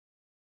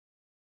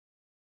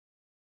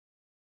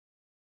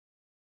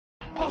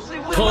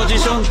ポジ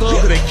ショント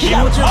ークで気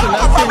持ちよく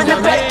なってんじゃ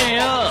ねえ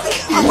よ。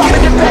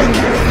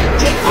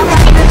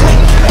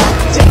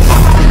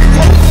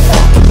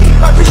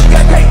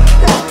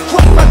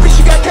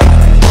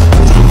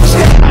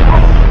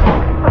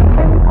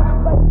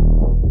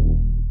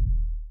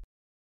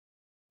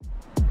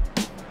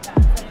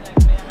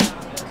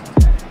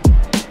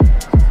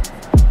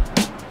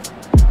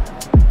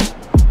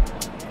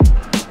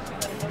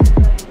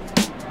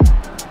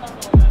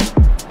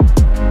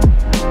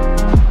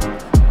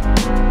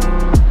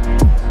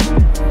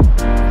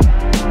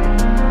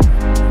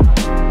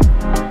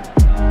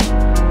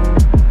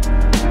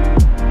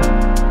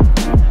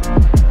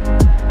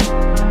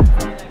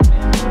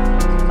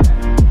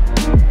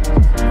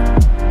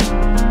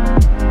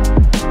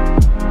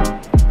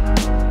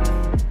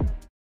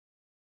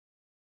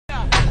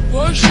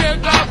Vou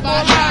chegar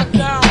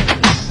boladão,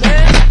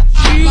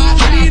 mete um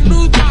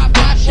minuto,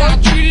 vou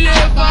te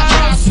levar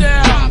a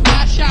serra,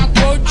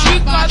 vou te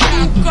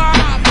catucar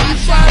e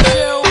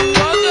fazer um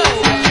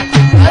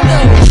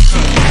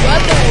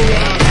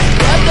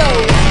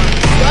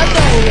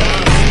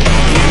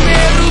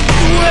primeiro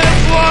tu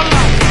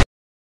rebola.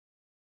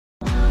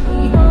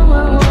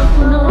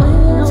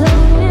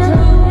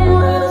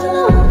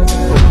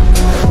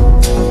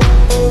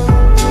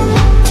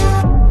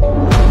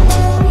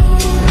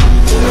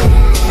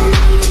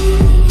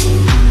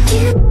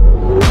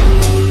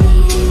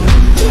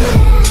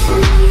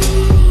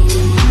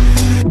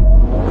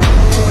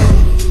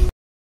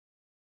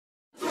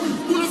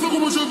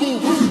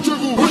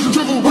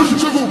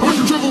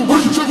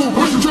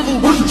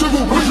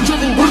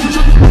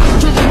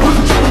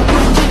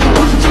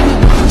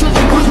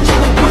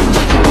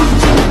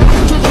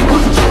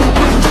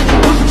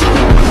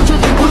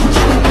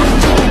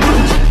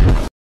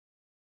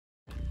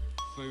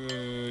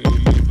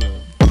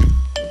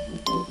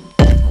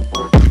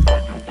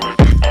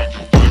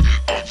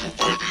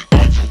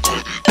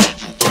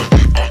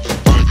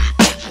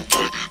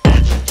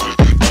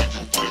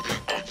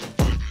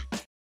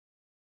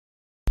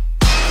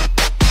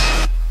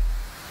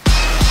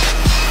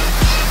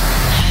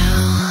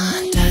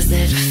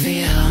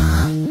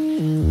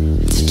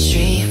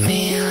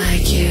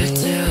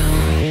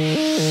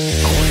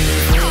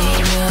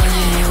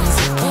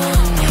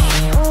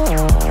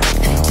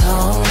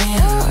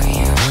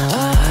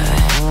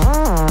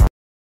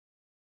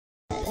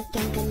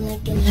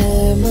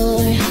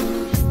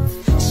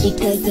 She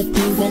does the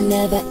things I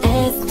never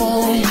asked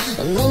for.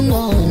 No,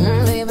 no,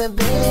 baby,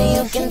 baby,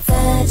 you can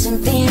touch and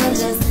feel,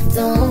 just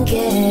don't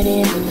get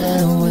in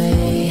the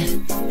way.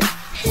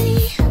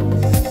 Hey.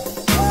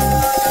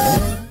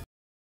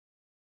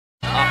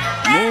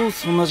 もう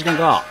そんな時間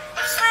か。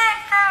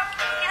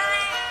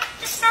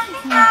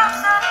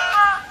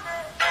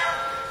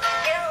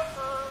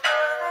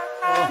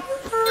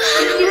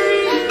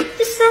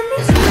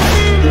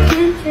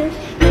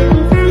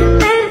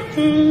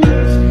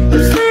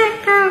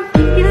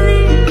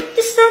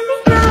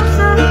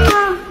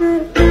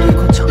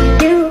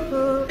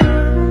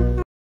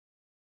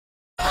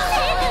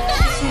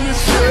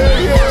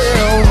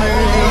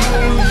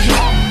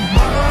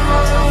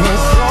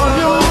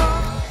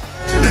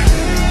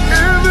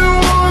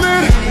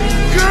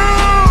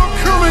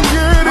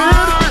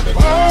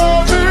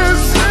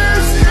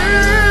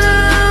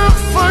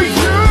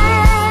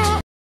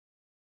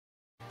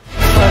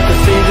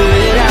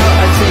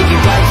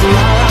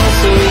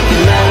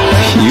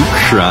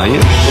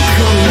Crying? Come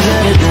and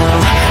get it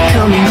now,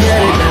 come and get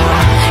it now.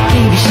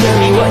 Baby, show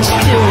me what you're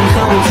doing,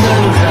 come and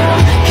turn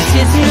around. 'Cause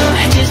it's not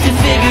just a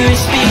figure of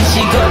speech.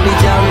 You got me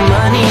down on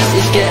my knees,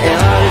 it's getting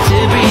harder to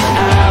breathe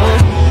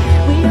out.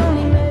 We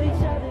only met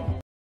each other.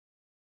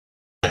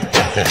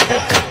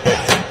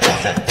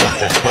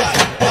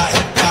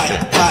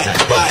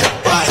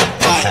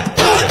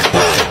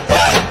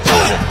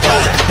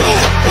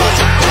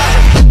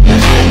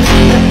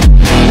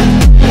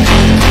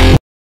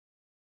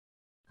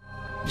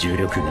 重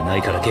力がな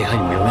いから気配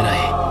も読めない。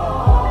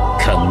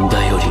神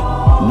田より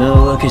な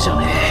わけじゃ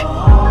ねえ。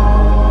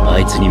あ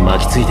いつに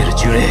巻きついてる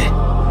呪霊、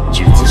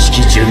術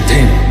式順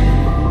天、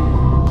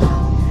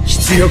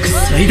出力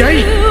最大。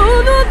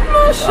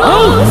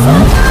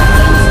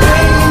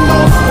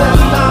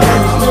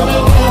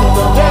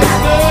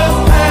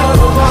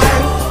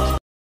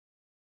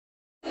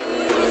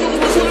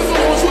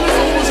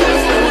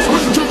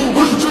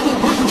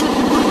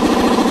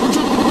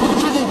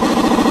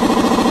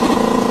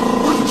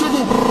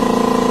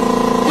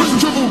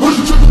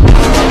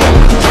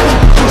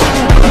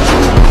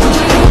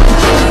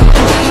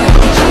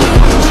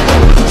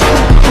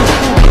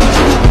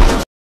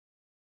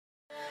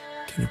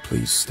Can you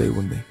please stay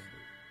with me?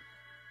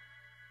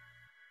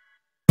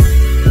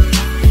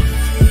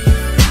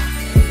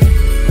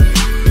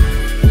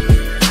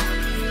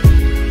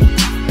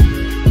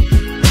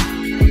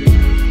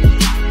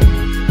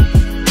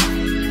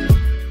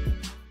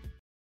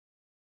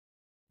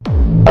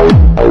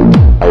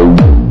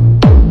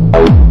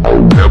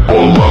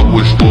 Rebola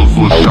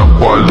gostoso,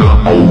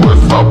 chacoalhando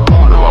essa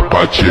bola.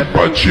 Bate,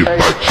 bate,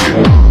 bate.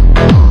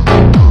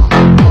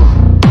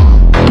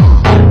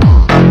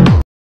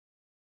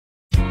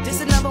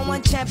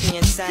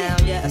 champion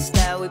sound. Yeah,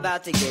 Estelle, we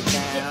about to get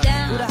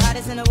down. Who the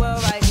hottest in the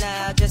world right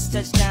now? Just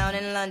touched down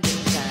in London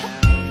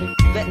town.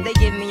 Bet they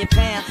give me a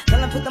pound. Tell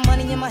them put the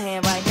money in my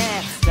hand right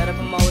now. Set up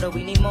a motor,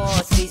 we need more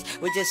seats.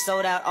 We just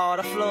sold out all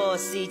the floor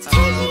seats. Take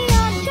me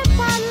on a trip,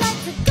 I'd like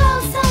to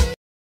go some.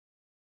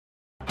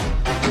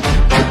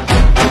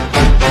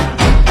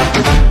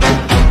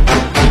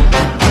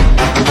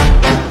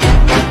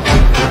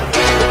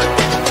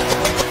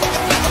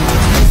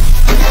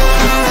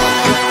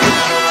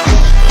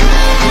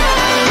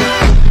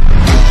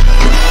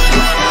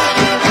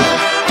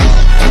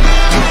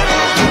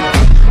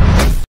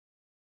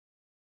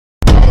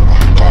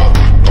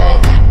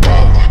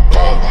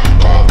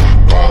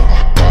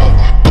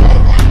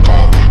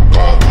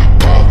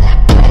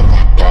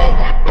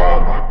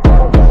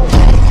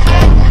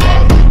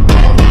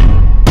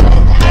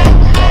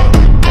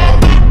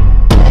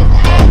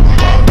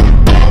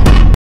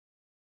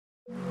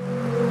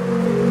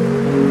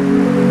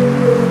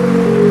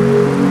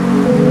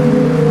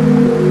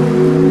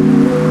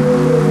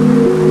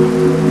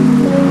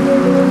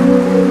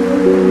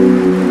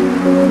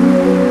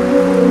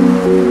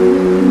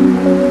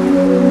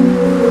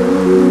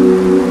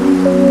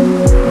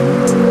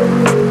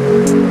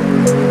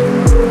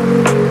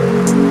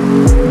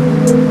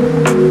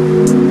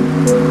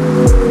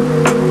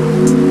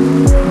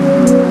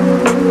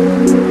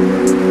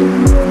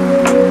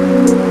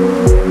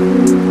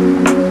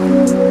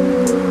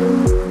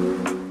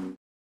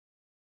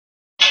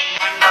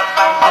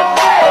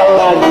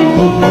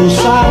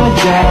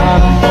 saja.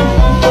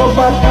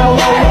 Coba kalau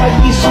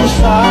lagi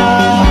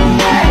susah,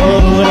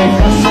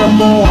 mereka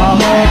semua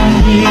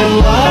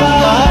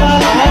menghilang.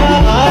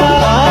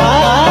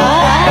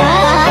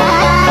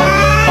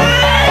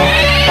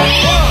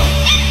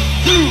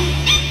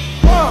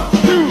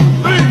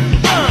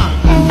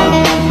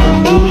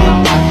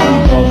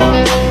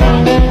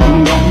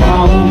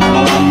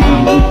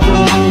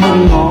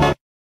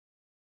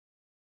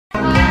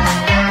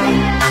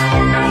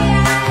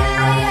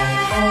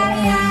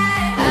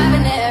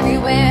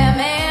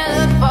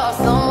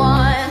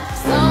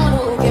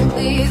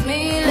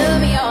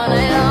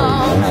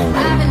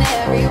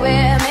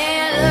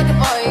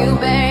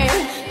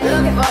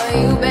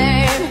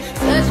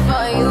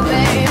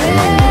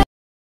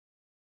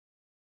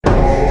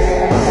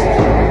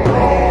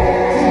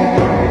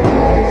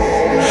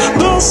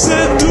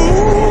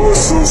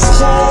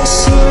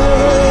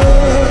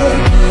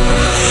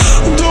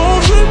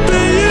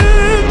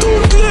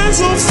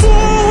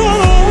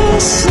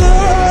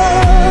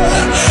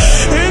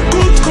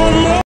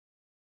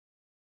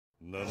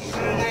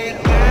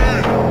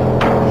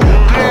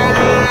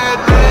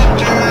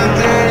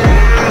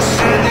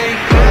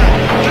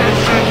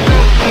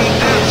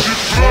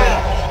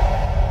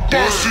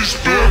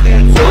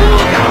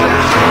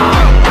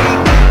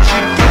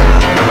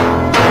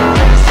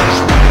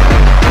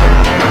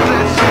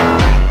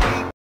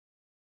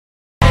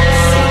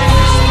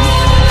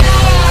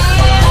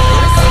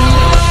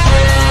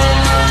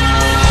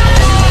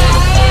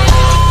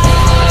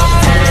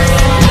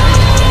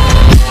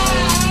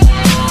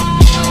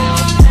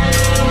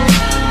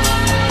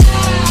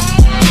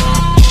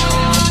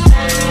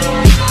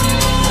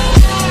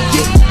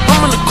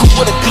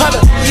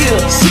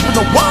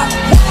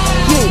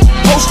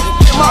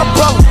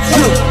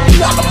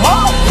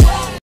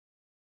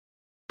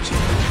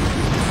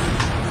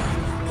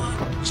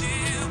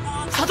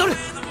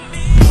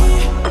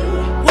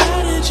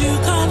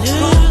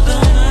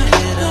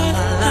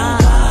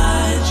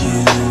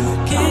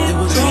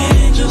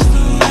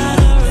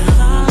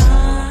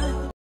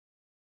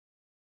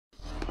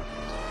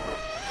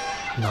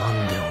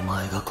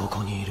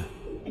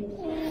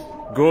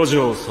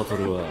 Gojo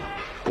Satoru は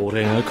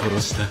俺が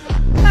殺した。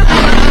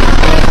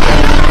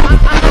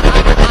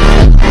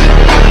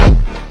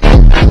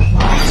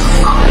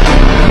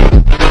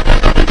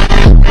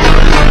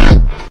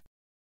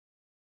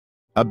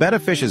A betta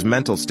fish's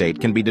mental state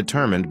can be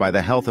determined by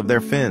the health of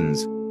their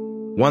fins.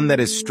 One that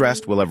is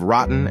stressed will have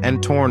rotten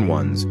and torn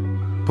ones.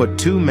 Put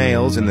two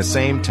males in the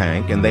same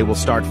tank and they will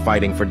start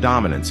fighting for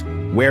dominance,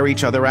 wear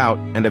each other out,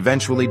 and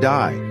eventually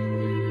die.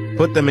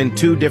 Put them in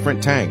two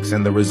different tanks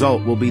and the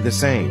result will be the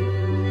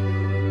same.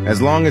 As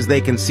long as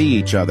they can see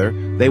each other,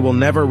 they will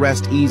never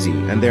rest easy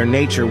and their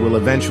nature will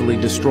eventually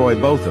destroy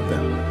both of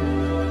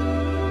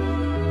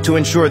them. To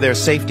ensure their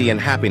safety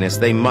and happiness,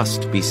 they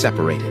must be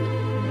separated.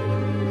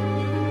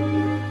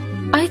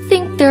 I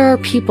think there are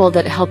people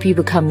that help you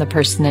become the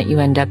person that you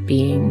end up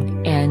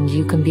being, and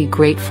you can be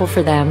grateful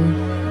for them,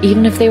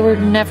 even if they were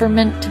never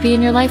meant to be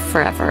in your life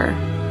forever.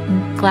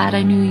 I'm glad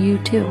I knew you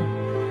too.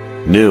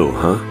 Knew,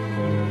 huh?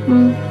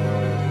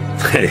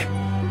 Hey,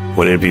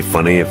 wouldn't it be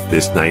funny if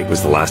this night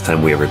was the last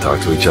time we ever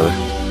talked to each other?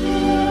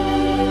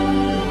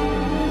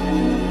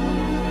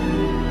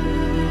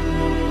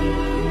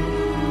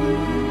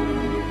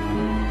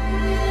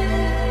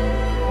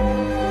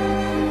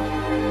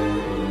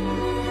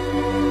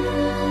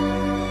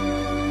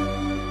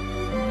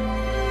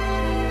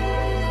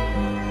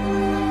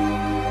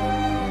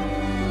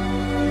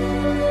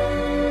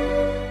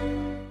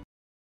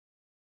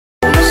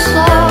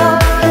 Slow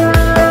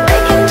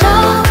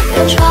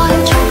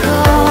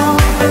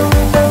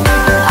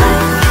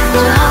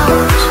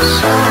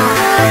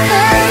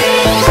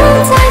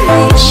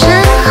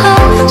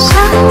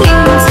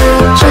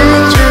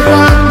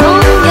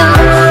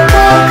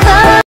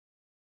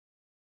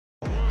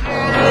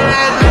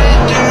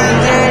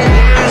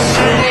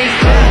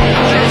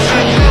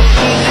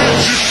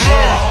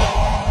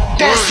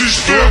bossy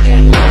step.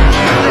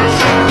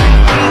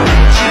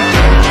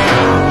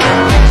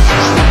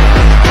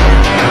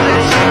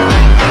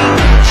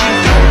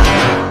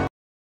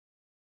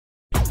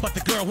 But the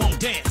girl won't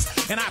dance,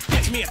 and I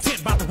pitch me a tent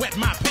about to wet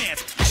my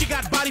pants. She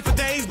got body for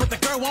days, but the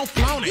girl won't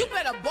flown it. You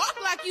better bark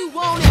like you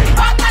want it.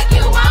 Bark like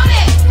you want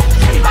it.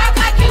 Bark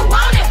like you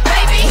want it,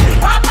 baby.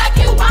 Bark like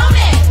you want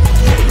it.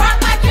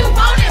 Bark like you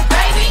want it,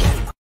 baby.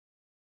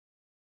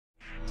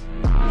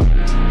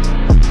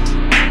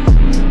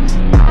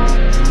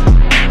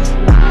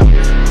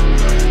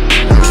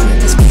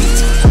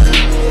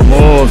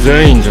 もう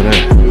全員じゃねえ。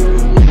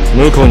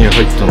向こうに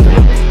入ったんだな。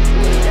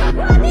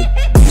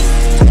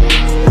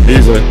い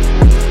いぜ。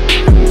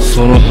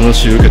その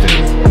話受けてや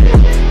る。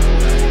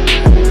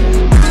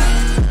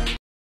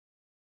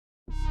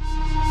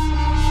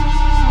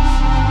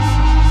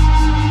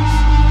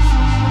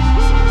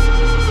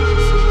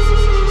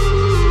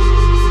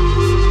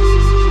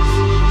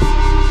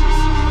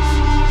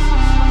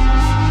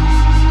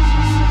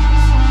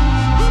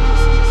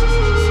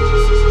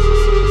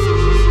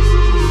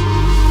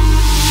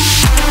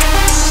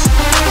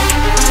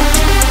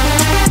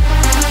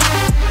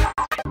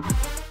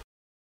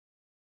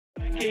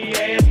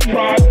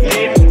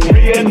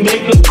Real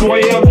nigga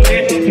square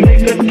back,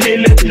 nigga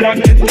kill it, duck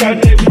it,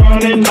 cut it,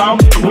 running off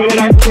with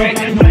a crack,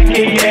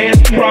 blacky ass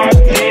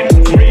project.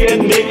 Real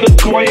nigga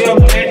square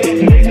back,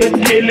 nigga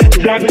kill it,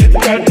 duck it,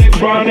 cut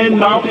it,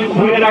 running off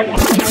with a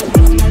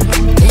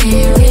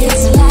crack.